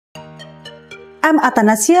I'm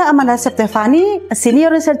Athanasia Amanda Septevani, a senior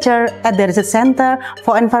researcher at the Research Center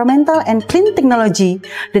for Environmental and Clean Technology,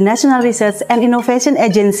 the National Research and Innovation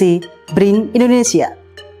Agency, BRIN, Indonesia.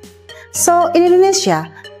 So, in Indonesia,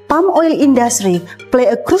 palm oil industry play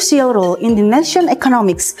a crucial role in the nation's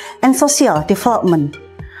economics and social development.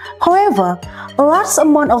 However, a large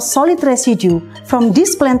amount of solid residue from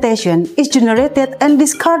this plantation is generated and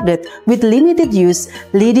discarded with limited use,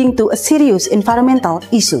 leading to a serious environmental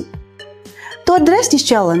issue. To address this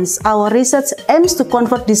challenge, our research aims to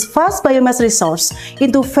convert this vast biomass resource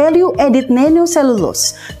into value-added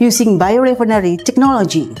nanocellulose using biorefinery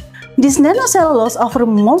technology. This nanocellulose offers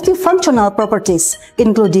multifunctional properties,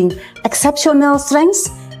 including exceptional strength,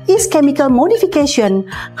 easy chemical modification,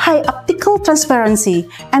 high optical transparency,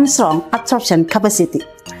 and strong absorption capacity.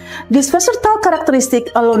 These versatile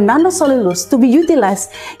characteristics allow nanocellulose to be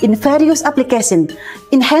utilized in various applications,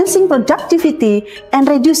 enhancing productivity and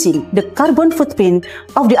reducing the carbon footprint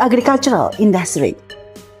of the agricultural industry.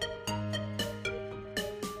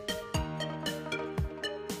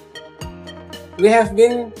 We have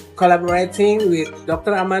been collaborating with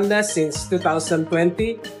Dr. Amanda since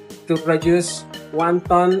 2020 to produce 1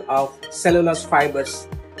 ton of cellulose fibers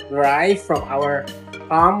derived from our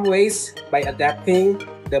palm waste by adapting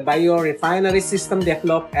the biorefinery system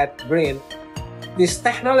developed at BRIN. This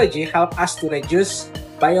technology helps us to reduce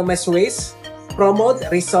biomass waste, promote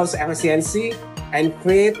resource efficiency, and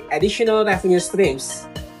create additional revenue streams.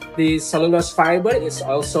 The cellulose fiber is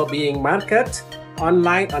also being marketed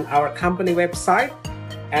online on our company website,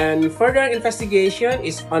 and further investigation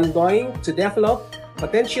is ongoing to develop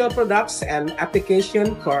potential products and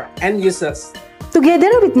applications for end users.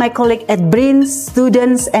 Together with my colleague at BRIN,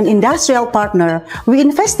 students, and industrial partner, we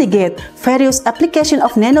investigate various applications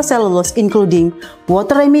of nanocellulose including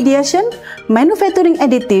water remediation, manufacturing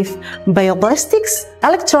additive, bioplastics,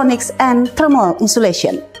 electronics, and thermal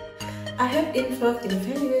insulation. I have involved in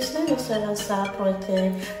various nanocellulose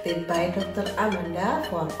projects led by Dr. Amanda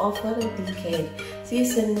for over a decade. She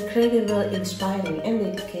is an incredible, inspiring, and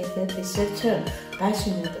dedicated researcher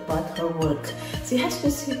passionate about her work. She has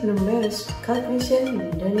received numerous recognition in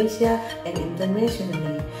Indonesia and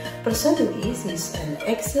internationally. Personally, she is an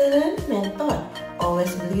excellent mentor,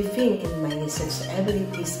 always believing in my research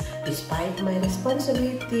abilities despite my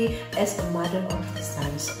responsibility as a mother of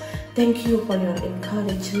sons. Thank you for your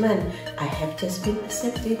encouragement. I have just been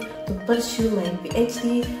accepted to pursue my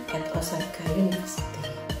PhD at Osaka University.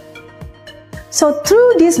 So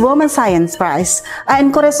through this Women Science Prize, I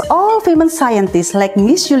encourage all female scientists like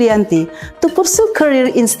Miss Julianti to pursue career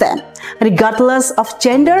in STEM, regardless of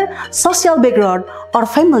gender, social background, or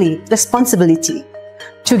family responsibility.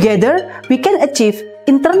 Together, we can achieve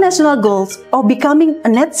international goals of becoming a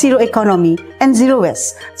net zero economy and zero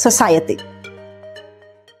waste society.